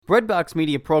Breadbox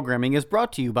Media Programming is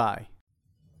brought to you by...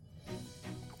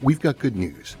 We've got good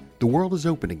news. The world is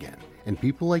open again, and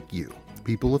people like you,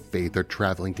 people of faith, are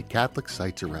traveling to Catholic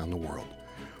sites around the world.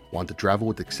 Want to travel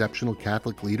with exceptional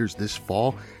Catholic leaders this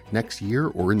fall, next year,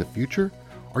 or in the future?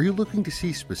 Are you looking to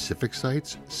see specific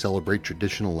sites, celebrate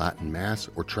traditional Latin Mass,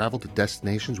 or travel to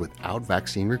destinations without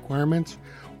vaccine requirements?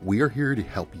 We are here to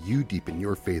help you deepen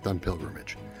your faith on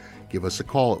pilgrimage. Give us a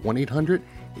call at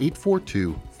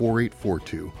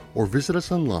 1-800-842-4842 or visit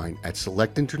us online at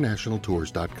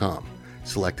selectinternationaltours.com.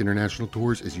 Select International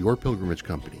Tours is your pilgrimage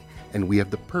company, and we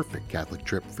have the perfect Catholic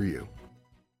trip for you.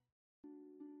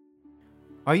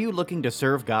 Are you looking to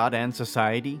serve God and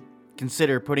society?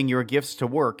 Consider putting your gifts to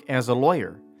work as a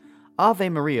lawyer. Ave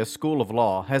Maria School of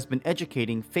Law has been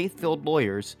educating faith-filled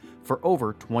lawyers for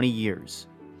over 20 years.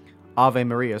 Ave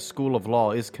Maria School of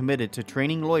Law is committed to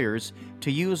training lawyers to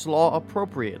use law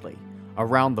appropriately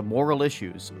around the moral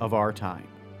issues of our time.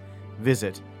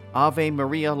 Visit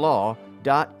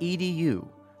avemarialaw.edu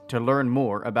to learn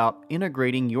more about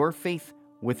integrating your faith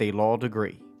with a law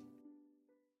degree.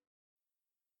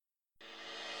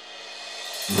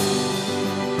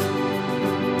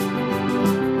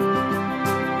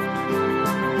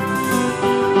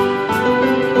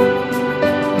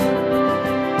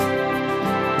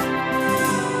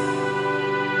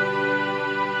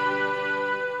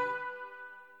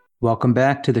 Welcome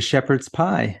back to the Shepherd's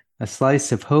Pie, a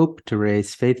slice of hope to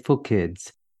raise faithful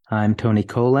kids. I'm Tony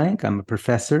Kolank. I'm a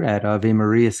professor at Ave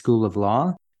Maria School of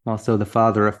Law. I'm also the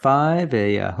father of five,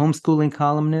 a homeschooling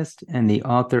columnist, and the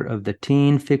author of the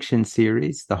teen fiction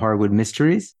series, The Harwood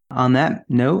Mysteries. On that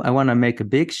note, I want to make a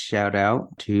big shout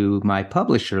out to my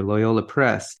publisher, Loyola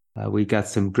Press. We got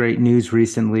some great news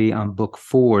recently on Book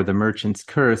 4, The Merchant's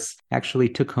Curse. Actually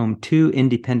took home 2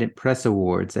 Independent Press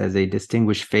Awards as a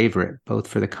distinguished favorite, both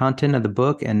for the content of the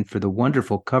book and for the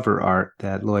wonderful cover art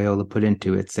that Loyola put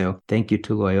into it. So thank you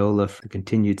to Loyola for the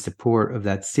continued support of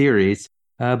that series.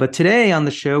 But today on the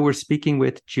show, we're speaking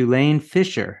with Julaine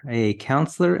Fisher, a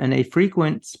counselor and a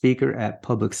frequent speaker at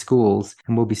public schools.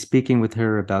 And we'll be speaking with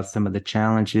her about some of the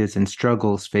challenges and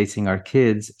struggles facing our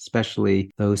kids,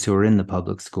 especially those who are in the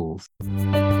public schools.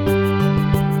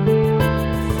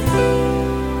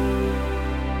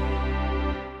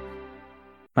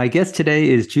 My guest today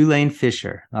is Julaine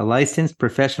Fisher, a licensed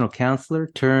professional counselor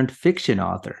turned fiction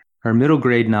author. Her middle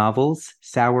grade novels,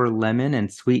 Sour Lemon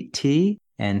and Sweet Tea,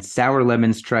 and Sour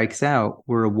Lemon Strikes Out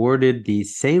were awarded the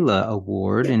Selah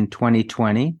Award in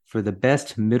 2020 for the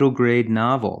best middle grade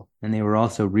novel, and they were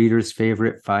also readers'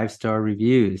 favorite 5-star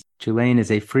reviews. Julaine is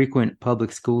a frequent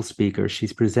public school speaker.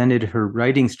 She's presented her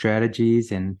writing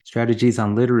strategies and strategies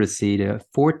on literacy to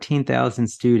 14,000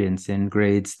 students in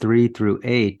grades 3 through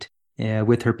 8,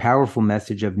 with her powerful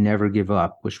message of never give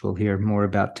up, which we'll hear more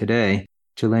about today.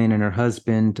 Julaine and her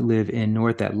husband live in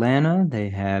North Atlanta. They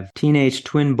have teenage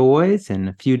twin boys and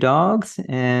a few dogs,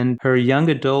 and her young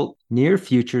adult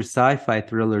near-future sci-fi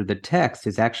thriller, The Text,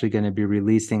 is actually going to be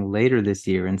releasing later this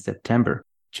year in September.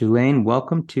 Julaine,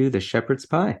 welcome to the Shepherd's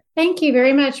Pie. Thank you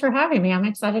very much for having me. I'm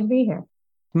excited to be here.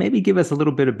 Maybe give us a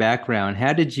little bit of background.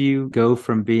 How did you go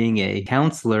from being a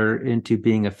counselor into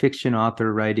being a fiction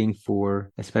author writing for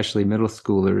especially middle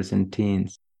schoolers and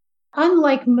teens?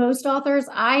 Unlike most authors,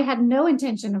 I had no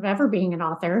intention of ever being an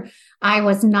author. I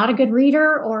was not a good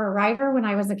reader or a writer when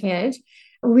I was a kid.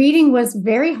 Reading was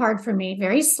very hard for me,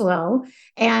 very slow.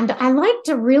 And I like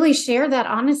to really share that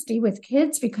honesty with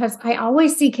kids because I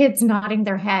always see kids nodding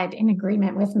their head in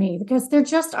agreement with me because there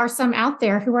just are some out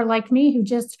there who are like me who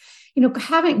just,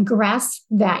 haven't grasped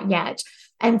that yet.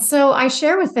 And so I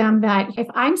share with them that if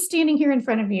I'm standing here in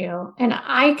front of you and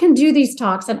I can do these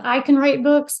talks and I can write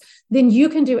books, then you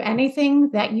can do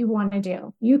anything that you want to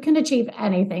do. You can achieve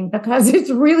anything because it's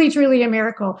really, truly a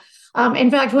miracle. In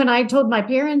fact, when I told my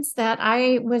parents that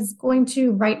I was going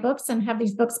to write books and have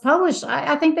these books published,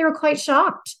 I think they were quite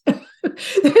shocked.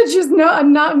 It's just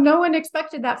no one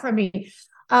expected that from me.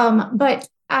 But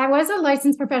I was a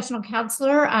licensed professional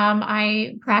counselor.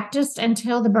 I practiced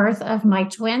until the birth of my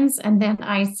twins, and then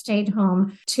I stayed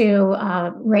home to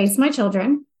raise my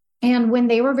children. And when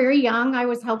they were very young, I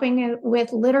was helping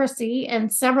with literacy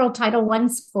in several Title I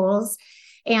schools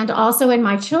and also in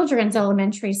my children's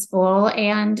elementary school.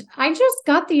 And I just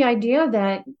got the idea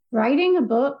that writing a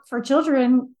book for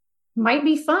children might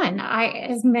be fun.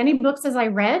 As many books as I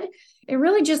read, it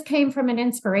really just came from an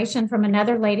inspiration from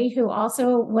another lady who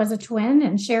also was a twin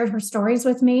and shared her stories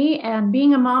with me. And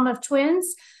being a mom of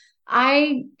twins,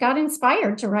 I got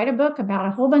inspired to write a book about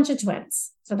a whole bunch of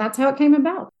twins. So that's how it came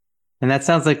about. And that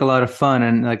sounds like a lot of fun.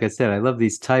 And like I said, I love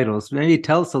these titles. Maybe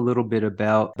tell us a little bit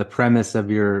about the premise of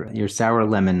your Sour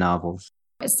Lemon novels.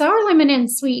 Sour lemon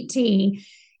and sweet tea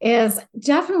is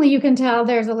definitely, you can tell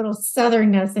there's a little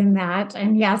southernness in that.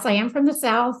 And yes, I am from the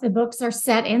South. The books are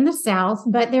set in the South,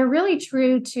 but they're really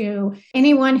true to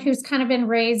anyone who's kind of been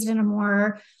raised in a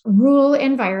more rural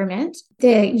environment.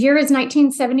 The year is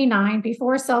 1979,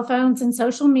 before cell phones and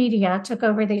social media took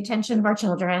over the attention of our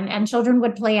children, and children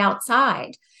would play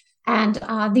outside. And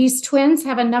these twins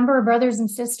have a number of brothers and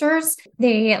sisters.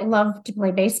 They love to play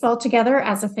baseball together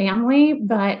as a family,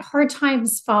 but hard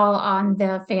times fall on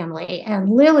the family. And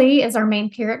Lily is our main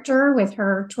character with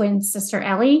her twin sister,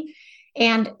 Ellie.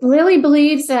 And Lily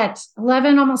believes at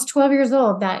 11, almost 12 years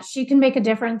old, that she can make a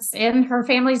difference in her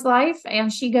family's life.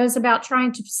 And she goes about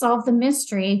trying to solve the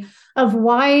mystery of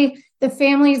why the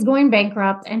family is going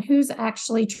bankrupt and who's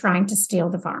actually trying to steal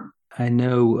the farm. I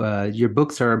know your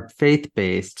books are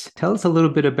faith-based. Tell us a little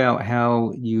bit about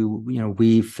how you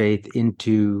weave faith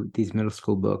into these middle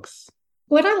school books.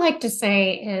 What I like to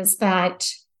say is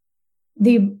that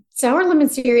the Sour Lemon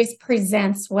series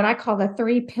presents what I call the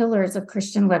 3 pillars of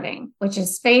Christian living, which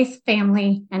is faith,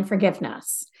 family, and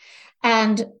forgiveness.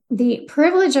 And the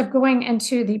privilege of going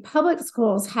into the public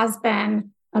schools has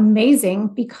been amazing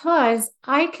because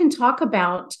I can talk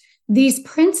about these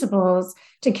principles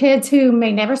to kids who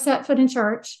may never set foot in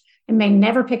church and may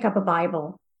never pick up a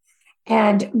Bible.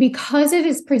 And because it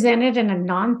is presented in a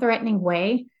non-threatening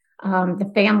way,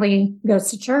 the family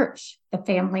goes to church, the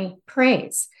family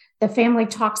prays, the family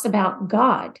talks about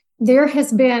God. There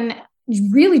has been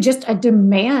really just a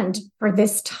demand for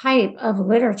this type of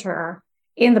literature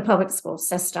in the public school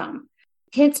system.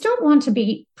 Kids don't want to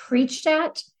be preached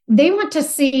at. They want to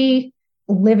see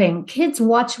living. Kids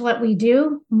watch what we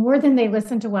do more than they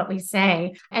listen to what we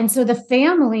say. And so the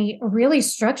family really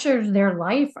structures their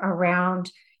life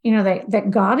around, that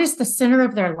God is the center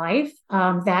of their life,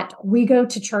 that we go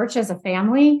to church as a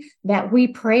family, that we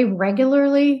pray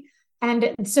regularly.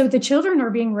 And so the children are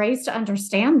being raised to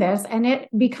understand this, and it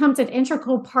becomes an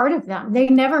integral part of them. They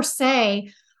never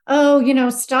say, oh,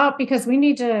 stop because we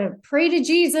need to pray to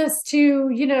Jesus to,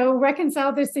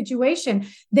 reconcile this situation.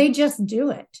 They just do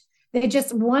it.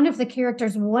 One of the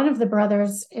characters, one of the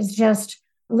brothers is just,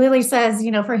 Lily says,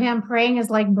 for him, praying is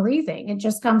like breathing. It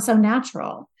just comes so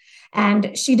natural.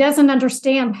 And she doesn't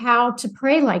understand how to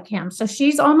pray like him. So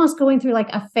she's almost going through like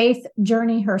a faith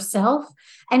journey herself.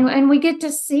 And we get to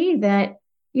see that,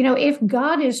 if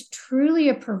God is truly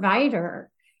a provider,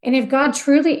 and if God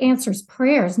truly answers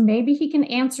prayers, maybe he can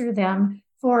answer them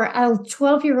for a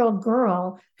 12-year-old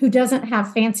girl who doesn't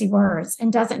have fancy words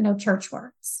and doesn't know church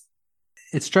words.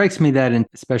 It strikes me that,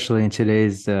 especially in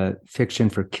today's fiction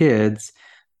for kids,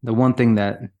 the one thing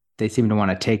that they seem to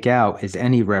want to take out is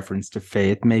any reference to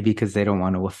faith, maybe because they don't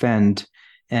want to offend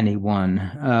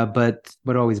anyone. But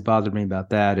what always bothered me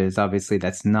about that is obviously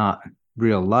that's not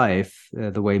real life,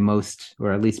 the way most,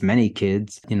 or at least many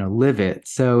kids, live it.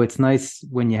 So it's nice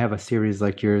when you have a series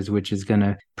like yours, which is going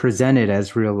to present it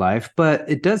as real life. But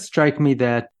it does strike me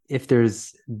that if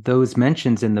there's those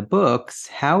mentions in the books,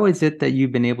 how is it that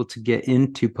you've been able to get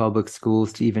into public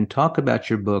schools to even talk about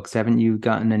your books? Haven't you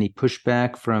gotten any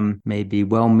pushback from maybe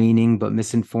well-meaning but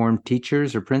misinformed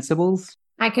teachers or principals?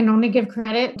 I can only give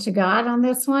credit to God on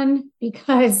this one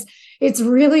because it's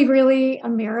really, really a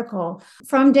miracle.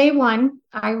 From day one,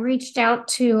 I reached out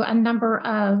to a number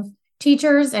of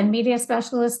teachers and media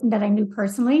specialists that I knew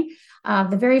personally.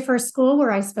 The very first school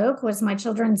where I spoke was my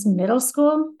children's middle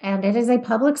school, and it is a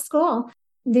public school.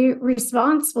 The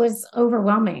response was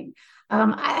overwhelming.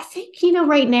 I think,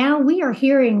 right now we are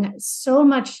hearing so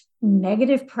much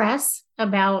negative press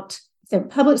about the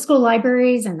public school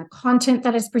libraries and the content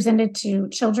that is presented to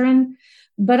children.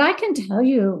 But I can tell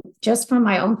you just from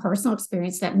my own personal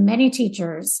experience that many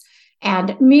teachers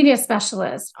and media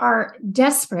specialists are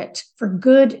desperate for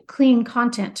good, clean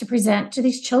content to present to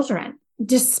these children.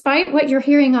 Despite what you're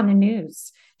hearing on the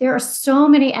news, there are so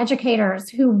many educators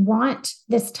who want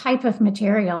this type of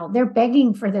material. They're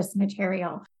begging for this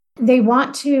material. They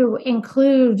want to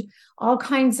include all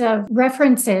kinds of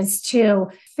references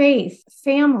to faith,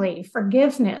 family,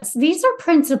 forgiveness. These are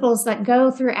principles that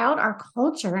go throughout our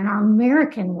culture and our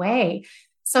American way.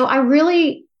 So I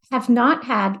really have not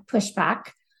had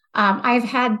pushback. I've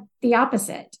had the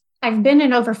opposite. I've been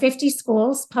in over 50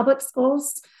 schools, public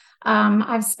schools.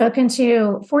 I've spoken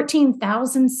to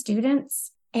 14,000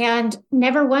 students, and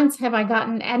never once have I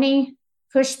gotten any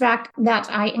pushback that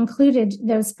I included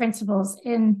those principles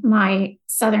in my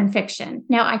Southern fiction.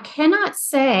 Now, I cannot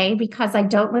say because I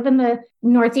don't live in the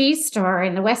Northeast or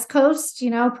in the West Coast,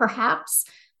 perhaps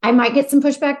I might get some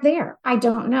pushback there. I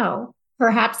don't know.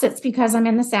 Perhaps it's because I'm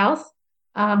in the South.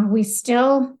 We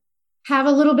still have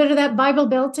a little bit of that Bible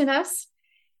Belt in us.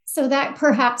 So that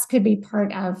perhaps could be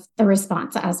part of the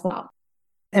response as well.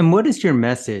 And what is your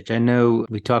message? I know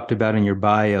we talked about in your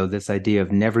bio this idea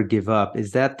of never give up.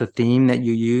 Is that the theme that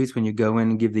you use when you go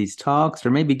in and give these talks?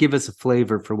 Or maybe give us a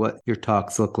flavor for what your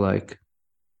talks look like.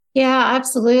 Yeah,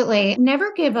 absolutely.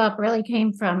 Never give up really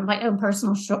came from my own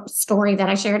personal story that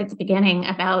I shared at the beginning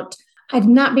about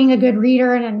not being a good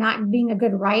reader and not being a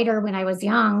good writer when I was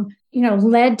young,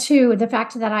 led to the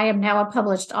fact that I am now a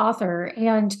published author.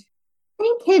 And I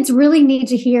think kids really need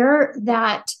to hear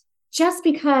that just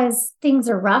because things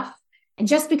are rough and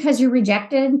just because you're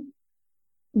rejected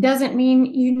doesn't mean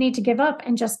you need to give up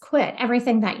and just quit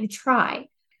everything that you try.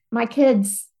 My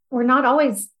kids were not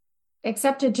always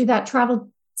accepted to that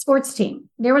travel sports team.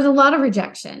 There was a lot of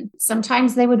rejection.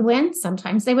 Sometimes they would win,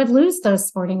 sometimes they would lose those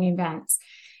sporting events.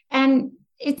 And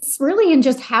it's really in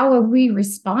just how we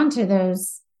respond to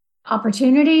those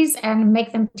opportunities and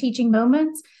make them teaching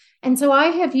moments. And so I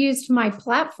have used my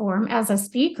platform as a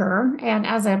speaker and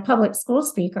as a public school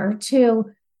speaker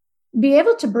to be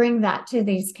able to bring that to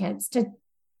these kids to,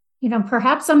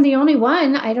 perhaps I'm the only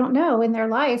one, I don't know, in their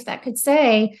life that could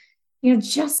say,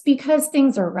 just because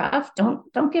things are rough,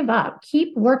 don't give up.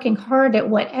 Keep working hard at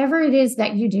whatever it is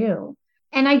that you do.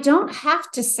 And I don't have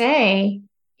to say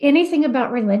anything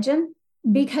about religion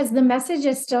because the message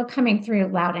is still coming through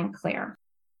loud and clear.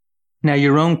 Now,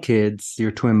 your own kids, your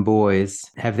twin boys,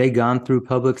 have they gone through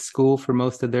public school for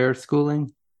most of their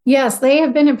schooling? Yes, they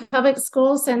have been in public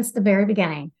school since the very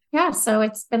beginning. Yeah, so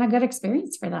it's been a good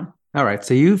experience for them. All right.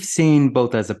 So you've seen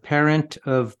both as a parent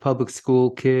of public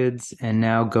school kids and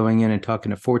now going in and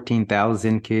talking to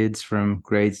 14,000 kids from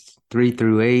grades 3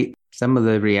 through 8, some of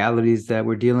the realities that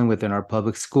we're dealing with in our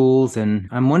public schools. And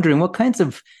I'm wondering, what kinds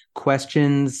of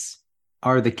questions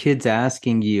are the kids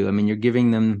asking you? I mean, you're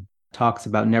giving them talks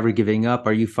about never giving up.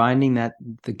 Are you finding that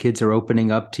the kids are opening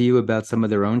up to you about some of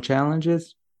their own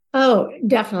challenges? Oh,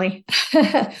 definitely.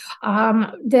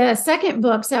 The second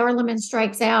book, Sour Lemon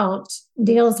Strikes Out,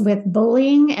 deals with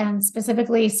bullying and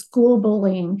specifically school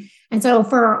bullying. And so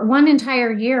for one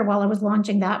entire year while I was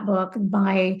launching that book,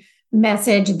 my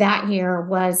message that year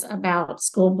was about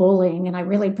school bullying. And I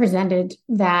really presented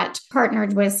that,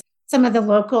 partnered with some of the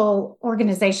local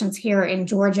organizations here in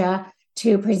Georgia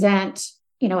to present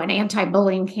an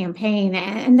anti-bullying campaign.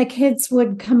 And the kids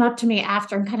would come up to me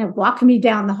after and kind of walk me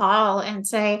down the hall and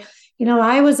say,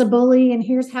 I was a bully and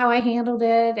here's how I handled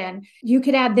it. And you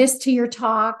could add this to your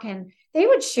talk. And they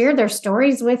would share their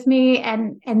stories with me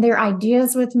and their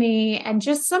ideas with me and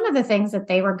just some of the things that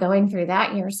they were going through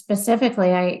that year.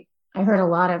 Specifically, I heard a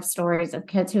lot of stories of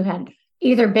kids who had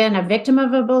either been a victim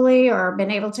of a bully or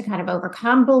been able to kind of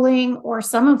overcome bullying, or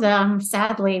some of them,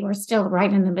 sadly, were still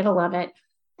right in the middle of it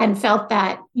and felt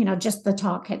that, just the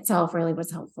talk itself really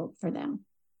was helpful for them.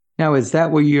 Now, is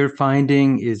that what you're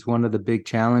finding is one of the big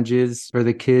challenges for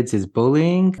the kids is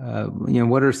bullying?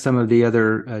 What are some of the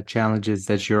other challenges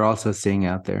that you're also seeing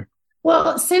out there?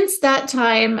 Well, since that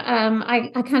time, I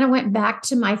kind of went back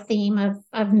to my theme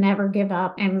of never give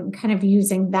up and kind of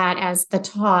using that as the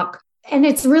talk. And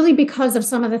it's really because of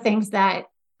some of the things that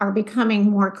are becoming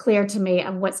more clear to me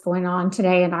of what's going on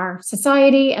today in our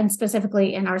society and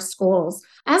specifically in our schools.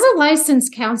 As a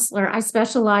licensed counselor, I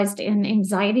specialized in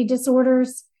anxiety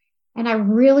disorders, and I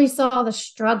really saw the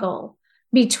struggle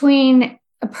between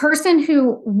a person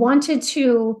who wanted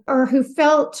to or who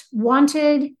felt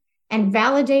wanted and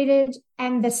validated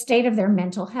and the state of their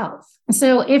mental health.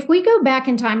 So if we go back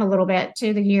in time a little bit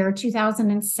to the year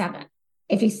 2007,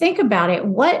 if you think about it,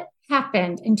 what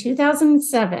happened in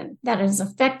 2007 that is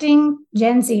affecting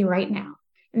Gen Z right now?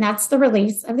 And that's the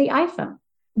release of the iPhone.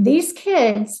 These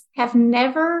kids have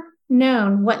never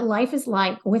known what life is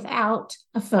like without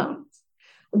a phone.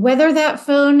 Whether that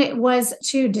phone was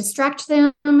to distract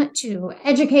them, to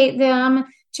educate them,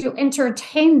 to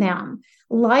entertain them,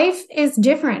 life is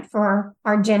different for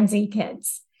our Gen Z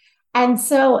kids. And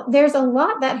so there's a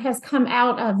lot that has come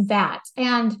out of that.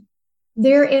 And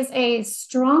there is a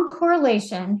strong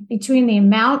correlation between the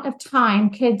amount of time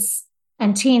kids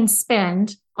and teens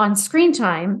spend on screen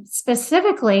time,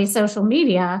 specifically social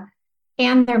media,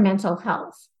 and their mental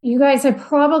health. You guys have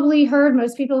probably heard,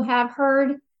 most people have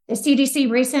heard, the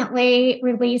CDC recently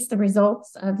released the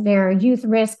results of their youth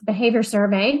risk behavior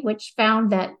survey, which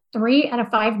found that 3 out of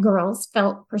 5 girls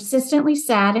felt persistently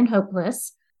sad and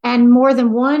hopeless, and more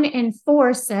than 1 in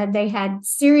 4 said they had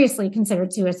seriously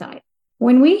considered suicide.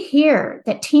 When we hear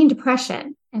that teen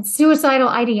depression and suicidal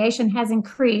ideation has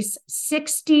increased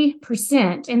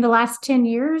 60% in the last 10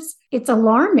 years, it's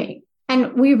alarming.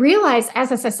 And we realize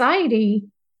as a society,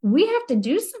 we have to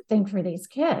do something for these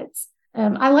kids.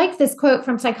 I like this quote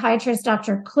from psychiatrist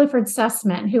Dr. Clifford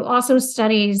Sussman, who also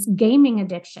studies gaming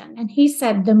addiction. And he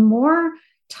said, the more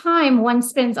time one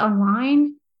spends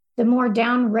online, the more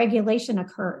down regulation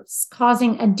occurs,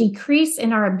 causing a decrease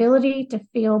in our ability to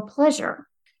feel pleasure.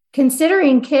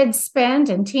 Considering kids spend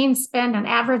and teens spend an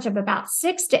average of about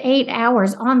 6 to 8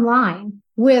 hours online,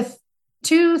 with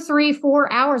 2, 3,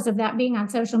 4 hours of that being on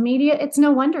social media, it's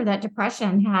no wonder that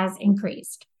depression has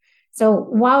increased. So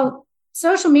while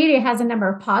social media has a number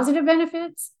of positive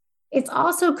benefits, it's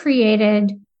also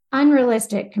created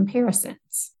unrealistic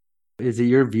comparisons. Is it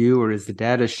your view, or is the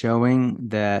data showing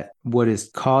that what is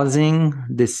causing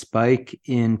this spike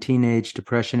in teenage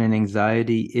depression and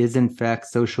anxiety is in fact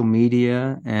social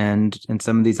media and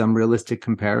some of these unrealistic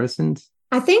comparisons?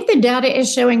 I think the data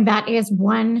is showing that is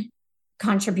one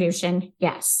contribution,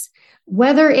 yes.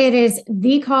 Whether it is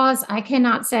the cause, I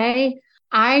cannot say.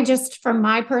 I just, from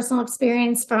my personal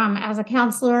experience, from as a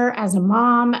counselor, as a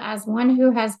mom, as one who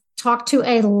has talked to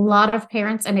a lot of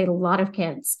parents and a lot of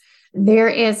kids, there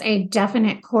is a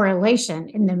definite correlation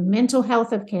in the mental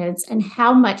health of kids and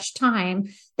how much time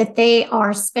that they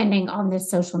are spending on this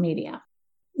social media.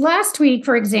 Last week,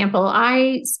 for example,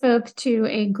 I spoke to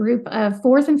a group of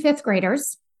 4th and 5th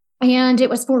graders, and it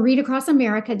was for Read Across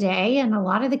America Day, and a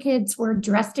lot of the kids were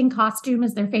dressed in costume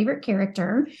as their favorite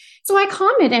character. So I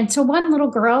commented to one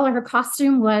little girl, her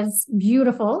costume was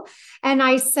beautiful, and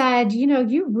I said,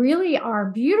 you really are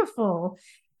beautiful.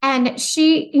 And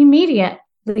she immediately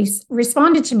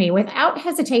responded to me without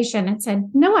hesitation and said,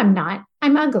 no, I'm not.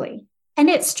 I'm ugly. And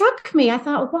it struck me. I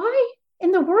thought, why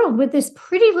in the world would this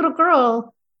pretty little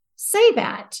girl say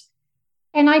that?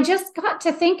 And I just got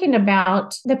to thinking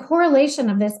about the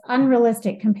correlation of this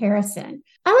unrealistic comparison.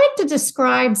 I like to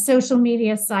describe social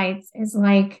media sites as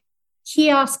like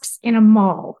kiosks in a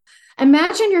mall.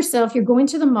 Imagine yourself, you're going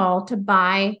to the mall to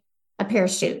buy a pair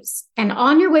of shoes. And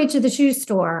on your way to the shoe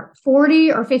store,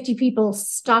 40 or 50 people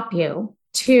stop you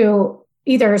to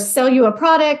either sell you a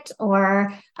product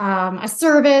or a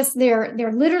service. They're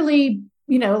literally,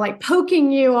 like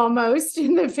poking you almost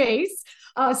in the face,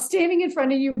 standing in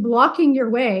front of you, blocking your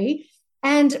way.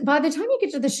 And by the time you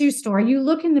get to the shoe store, you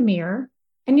look in the mirror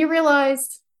and you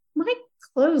realize, my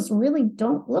clothes really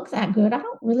don't look that good. I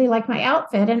don't really like my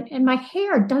outfit, and my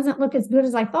hair doesn't look as good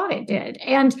as I thought it did.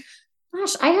 And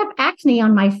gosh, I have acne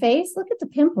on my face. Look at the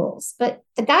pimples. But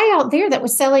the guy out there that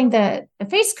was selling the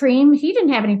face cream, he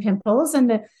didn't have any pimples. And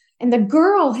the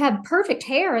girl had perfect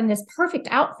hair and this perfect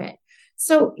outfit.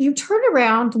 So you turn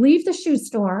around, leave the shoe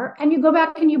store, and you go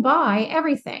back and you buy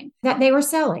everything that they were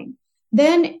selling.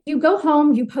 Then you go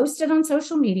home, you post it on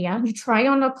social media, you try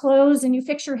on the clothes and you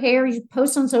fix your hair, you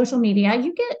post on social media,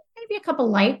 you get maybe a couple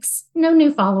likes, no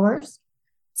new followers.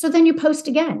 So then you post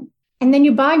again, and then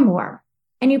you buy more.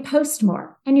 And you post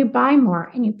more, and you buy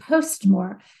more, and you post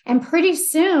more. And pretty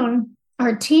soon,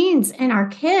 our teens and our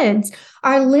kids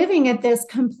are living at this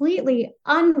completely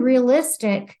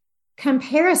unrealistic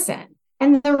comparison.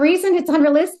 And the reason it's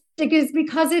unrealistic is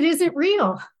because it isn't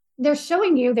real. They're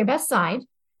showing you their best side.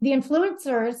 The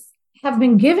influencers have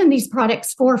been given these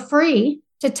products for free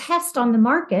to test on the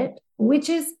market, which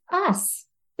is us.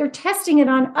 They're testing it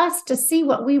on us to see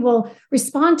what we will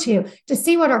respond to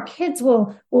see what our kids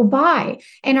will buy.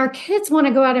 And our kids want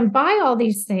to go out and buy all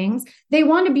these things. They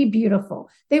want to be beautiful.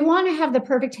 They want to have the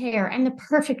perfect hair and the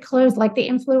perfect clothes like the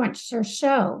influencers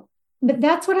show. But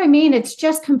that's what I mean. It's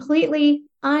just completely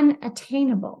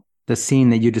unattainable. The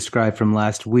scene that you described from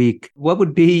last week, what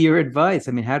would be your advice?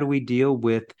 I mean, how do we deal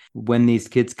with when these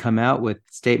kids come out with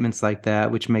statements like that,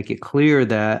 which make it clear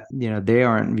that, they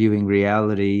aren't viewing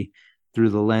reality through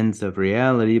the lens of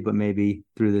reality, but maybe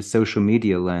through the social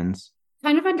media lens?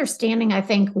 Kind of understanding, I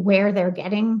think, where they're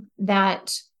getting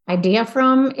that idea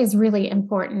from is really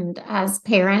important as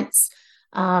parents,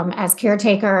 as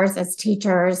caretakers, as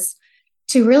teachers,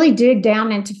 to really dig down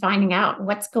into finding out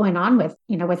what's going on with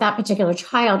that particular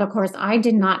child. Of course, I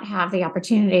did not have the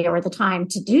opportunity or the time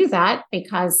to do that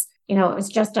because, it was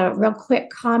just a real quick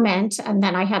comment and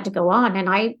then I had to go on, and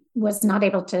I was not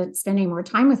able to spend any more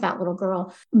time with that little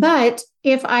girl. But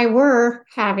if I were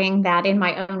having that in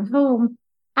my own home,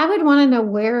 I would want to know,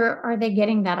 where are they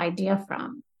getting that idea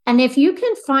from? And if you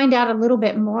can find out a little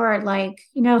bit more, like,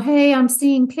 hey, I'm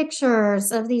seeing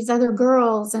pictures of these other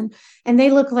girls and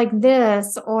they look like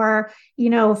this, or,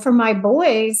 for my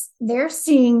boys, they're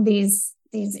seeing these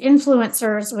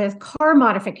influencers with car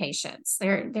modifications.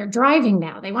 They're driving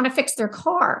now. They want to fix their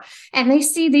car and they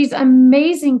see these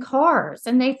amazing cars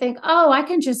and they think, oh, I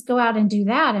can just go out and do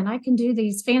that. And I can do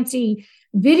these fancy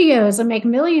videos and make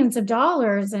millions of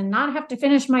dollars and not have to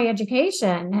finish my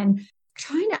education. And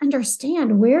trying to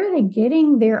understand, where are they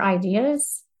getting their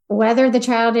ideas? whether the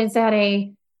child is at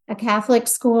a Catholic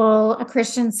school, a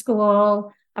Christian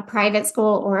school, a private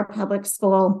school, or a public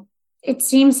school. It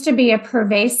seems to be a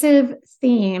pervasive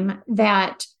theme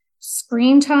that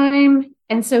screen time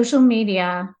and social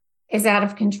media is out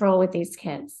of control with these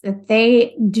kids, that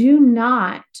they do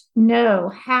not know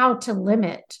how to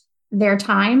limit their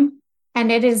time.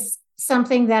 And it is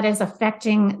something that is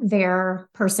affecting their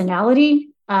personality,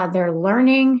 their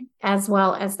learning, as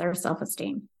well as their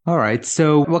self-esteem. All right.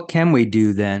 So what can we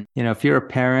do then? If you're a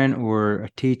parent or a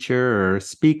teacher or a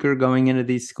speaker going into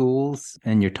these schools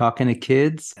and you're talking to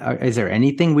kids, is there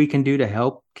anything we can do to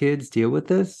help kids deal with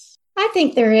this? I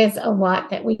think there is a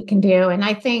lot that we can do. And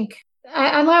I think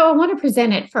I want to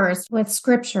present it first with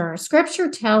Scripture. Scripture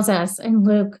tells us in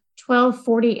Luke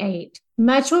 12:48,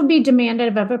 much will be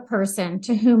demanded of a person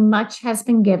to whom much has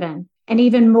been given, and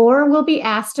even more will be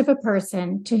asked of a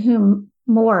person to whom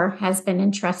more has been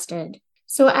entrusted.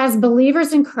 So as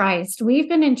believers in Christ, we've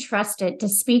been entrusted to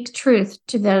speak truth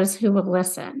to those who will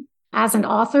listen. As an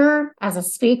author, as a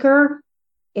speaker,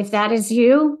 if that is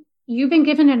you, you've been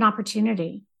given an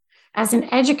opportunity. As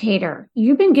an educator,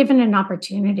 you've been given an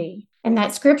opportunity. And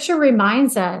that Scripture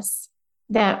reminds us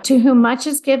that to whom much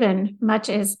is given, much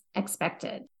is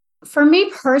expected. For me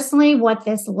personally, what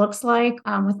this looks like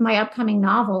with my upcoming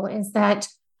novel is that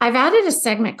I've added a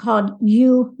segment called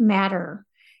You Matter.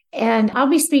 And I'll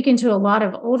be speaking to a lot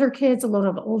of older kids, a lot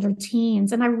of older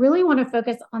teens. And I really want to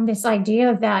focus on this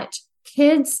idea that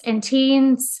kids and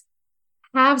teens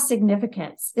have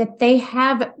significance, that they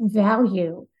have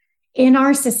value in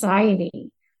our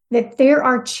society, that there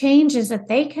are changes that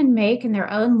they can make in their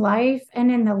own life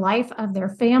and in the life of their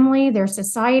family, their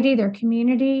society, their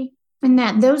community, and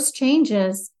that those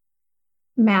changes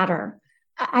matter.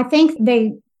 I think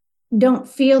they don't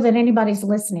feel that anybody's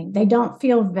listening. They don't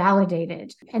feel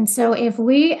validated. And so if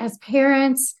we as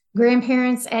parents,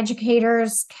 grandparents,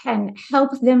 educators can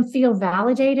help them feel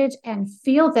validated and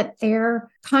feel that their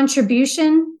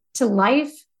contribution to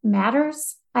life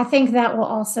matters, I think that will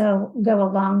also go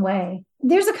a long way.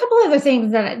 There's a couple other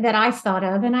things that I've thought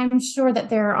of, and I'm sure that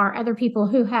there are other people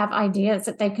who have ideas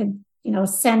that they could,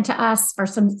 send to us for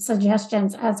some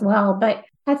suggestions as well. But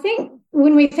I think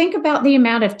when we think about the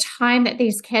amount of time that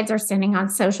these kids are spending on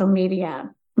social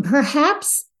media,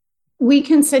 perhaps we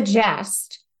can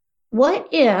suggest, what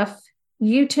if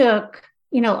you took,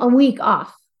 a week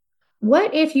off?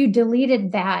 What if you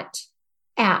deleted that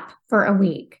app for a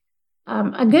week?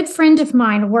 A good friend of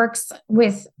mine works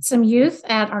with some youth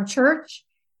at our church,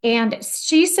 and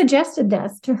she suggested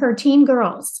this to her teen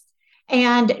girls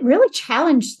and really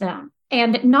challenged them.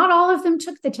 And not all of them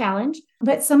took the challenge,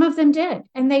 but some of them did.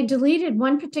 And they deleted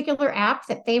one particular app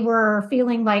that they were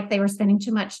feeling like they were spending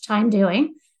too much time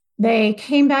doing. They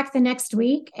came back the next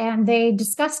week and they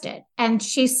discussed it. And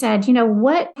she said,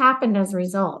 what happened as a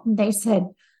result? And they said,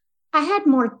 I had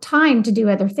more time to do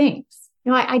other things.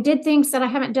 I did things that I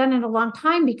haven't done in a long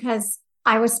time because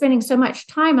I was spending so much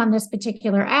time on this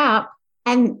particular app.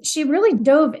 And she really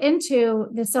dove into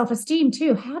the self-esteem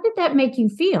too. How did that make you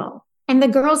feel? And the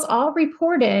girls all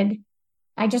reported,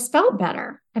 I just felt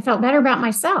better. I felt better about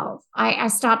myself. I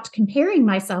stopped comparing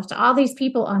myself to all these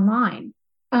people online.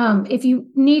 If you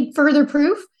need further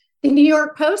proof, the New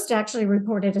York Post actually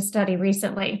reported a study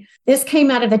recently. This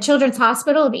came out of the Children's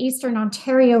Hospital of Eastern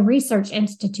Ontario Research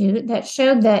Institute that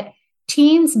showed that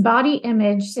teens' body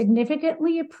image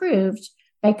significantly improved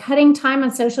by cutting time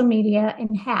on social media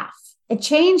in half. The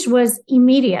change was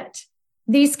immediate.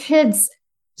 These kids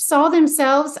saw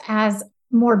themselves as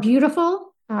more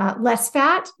beautiful, less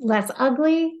fat, less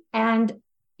ugly. And,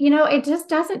 it just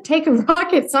doesn't take a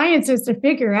rocket scientist to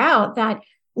figure out that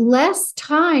less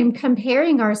time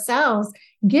comparing ourselves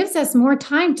gives us more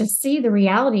time to see the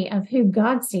reality of who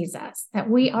God sees us, that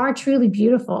we are truly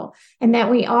beautiful and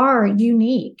that we are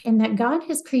unique and that God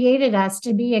has created us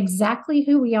to be exactly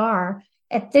who we are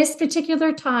at this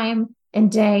particular time and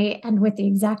day and with the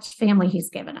exact family He's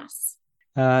given us.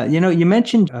 You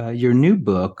mentioned your new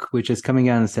book, which is coming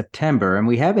out in September, and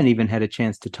we haven't even had a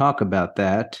chance to talk about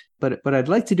that. But what I'd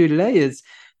like to do today is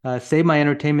save my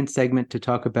entertainment segment to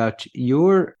talk about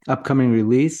your upcoming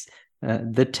release,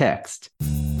 The Text.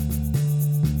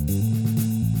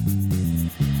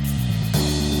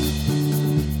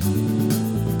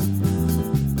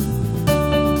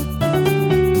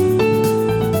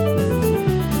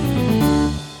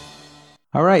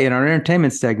 All right, in our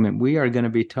entertainment segment, we are going to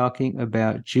be talking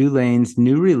about Julane's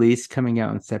new release coming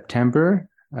out in September,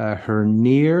 her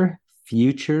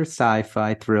near-future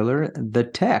sci-fi thriller, The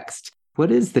Text.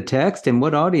 What is The Text and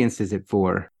what audience is it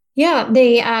for? Yeah,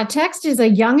 The Text is a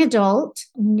young adult,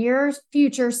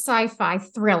 near-future sci-fi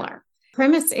thriller.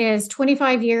 Premise is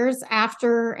 25 years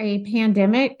after a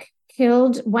pandemic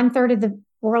killed 1/3 of the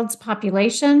world's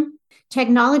population.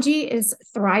 Technology is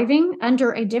thriving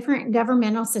under a different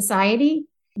governmental society.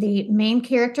 The main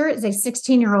character is a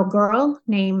 16-year-old girl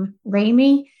named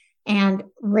Rami, and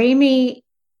Rami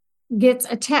gets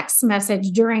a text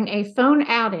message during a phone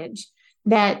outage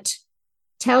that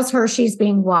tells her she's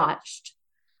being watched.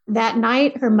 That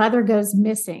night, her mother goes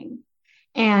missing,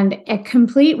 and a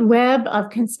complete web of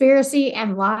conspiracy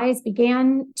and lies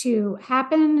began to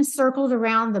happen, circled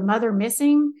around the mother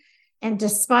missing. And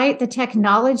despite the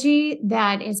technology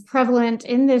that is prevalent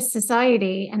in this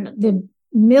society and the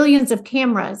millions of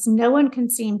cameras, no one can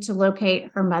seem to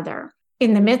locate her mother.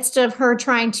 In the midst of her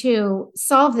trying to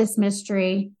solve this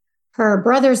mystery, her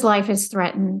brother's life is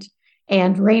threatened,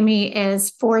 and Rami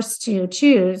is forced to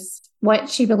choose what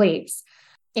she believes.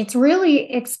 It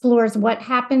really explores what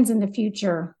happens in the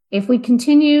future if we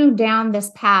continue down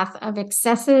this path of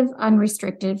excessive,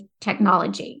 unrestricted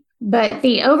technology. But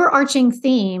the overarching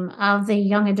theme of the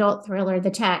young adult thriller,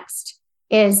 The Text,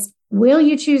 is, will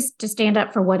you choose to stand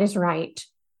up for what is right,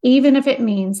 even if it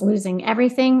means losing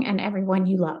everything and everyone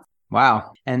you love?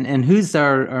 Wow. And who's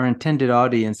our intended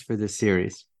audience for this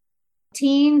series?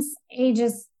 Teens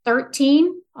ages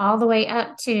 13 all the way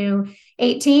up to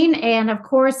 18. And of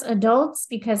course, adults,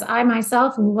 because I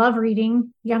myself love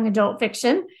reading young adult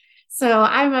fiction. So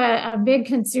I'm a big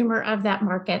consumer of that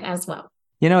market as well.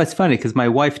 You know, it's funny because my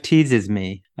wife teases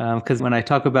me because when I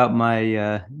talk about my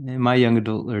young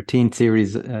adult or teen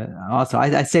series, also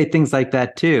I say things like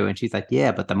that too, and she's like,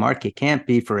 "Yeah, but the market can't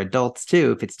be for adults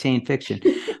too if it's teen fiction."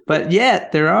 But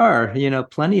yet there are,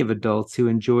 plenty of adults who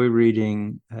enjoy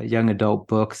reading young adult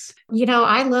books.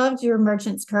 I loved Your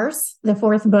Merchant's Curse, the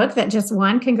 4th book that just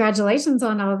won. Congratulations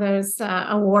on all those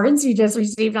awards you just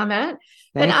received on that.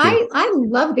 Thank but you. I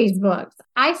love these books.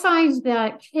 I find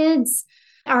that kids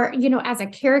are, as a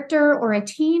character, or a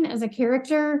teen as a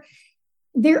character,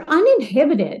 they're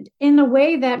uninhibited in a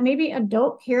way that maybe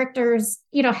adult characters,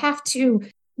 have to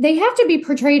be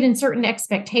portrayed in certain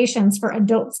expectations for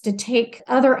adults to take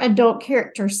other adult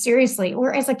characters seriously.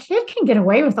 Whereas a kid can get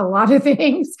away with a lot of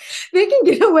things. They can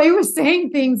get away with saying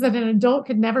things that an adult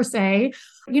could never say,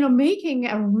 making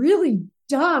a really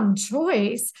dumb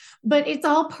choice, but it's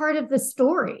all part of the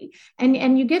story.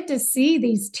 And you get to see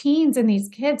these teens and these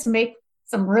kids make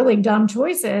some really dumb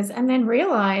choices and then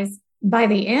realize by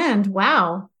the end,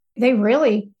 wow, they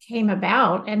really came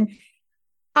about. And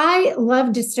I love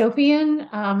dystopian.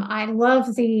 I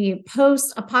love the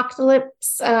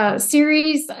post-apocalypse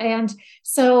series. And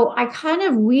so I kind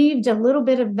of weaved a little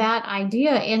bit of that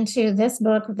idea into this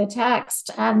book, The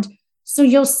Text. And so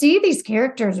you'll see these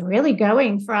characters really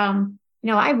going from,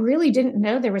 I really didn't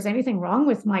know there was anything wrong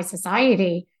with my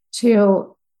society,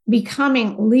 to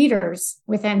becoming leaders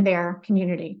within their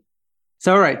community.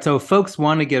 So, all right. So if folks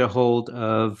want to get a hold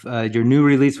of your new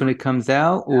release when it comes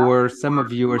out, or some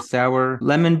of your Sour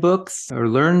Lemon books, or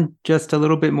learn just a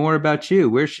little bit more about you,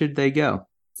 where should they go?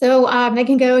 So they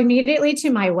can go immediately to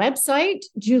my website,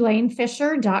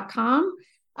 JulaneFisher.com.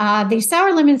 The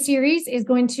Sour Lemon series is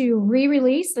going to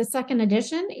re-release the 2nd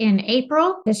edition in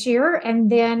April this year, and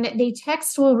then the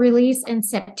text will release in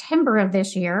September of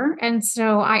this year. And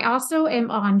so I also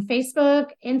am on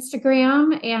Facebook,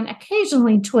 Instagram, and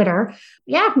occasionally Twitter.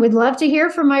 Yeah, we'd love to hear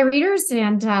from my readers,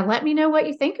 and let me know what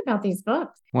you think about these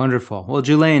books. Wonderful. Well,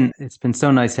 Julane, it's been so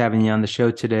nice having you on the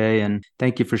show today. And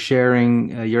thank you for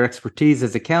sharing your expertise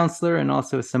as a counselor and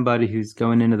also as somebody who's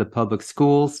going into the public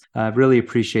schools. I really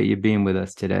appreciate you being with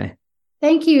us today.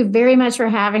 Thank you very much for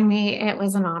having me. It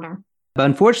was an honor. But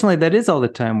unfortunately, that is all the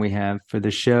time we have for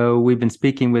the show. We've been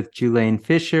speaking with Julane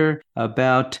Fisher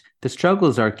about the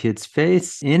struggles our kids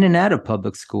face in and out of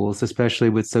public schools, especially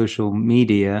with social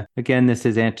media. Again, this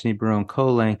is Anthony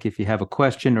Barone-Kolenc. If you have a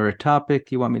question or a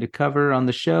topic you want me to cover on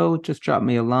the show, just drop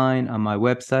me a line on my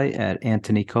website at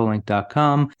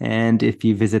anthonykolenc.com. And if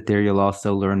you visit there, you'll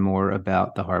also learn more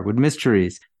about the Harwood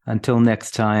Mysteries. Until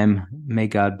next time, may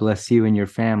God bless you and your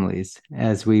families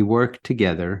as we work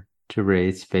together to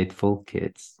raise faithful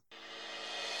kids.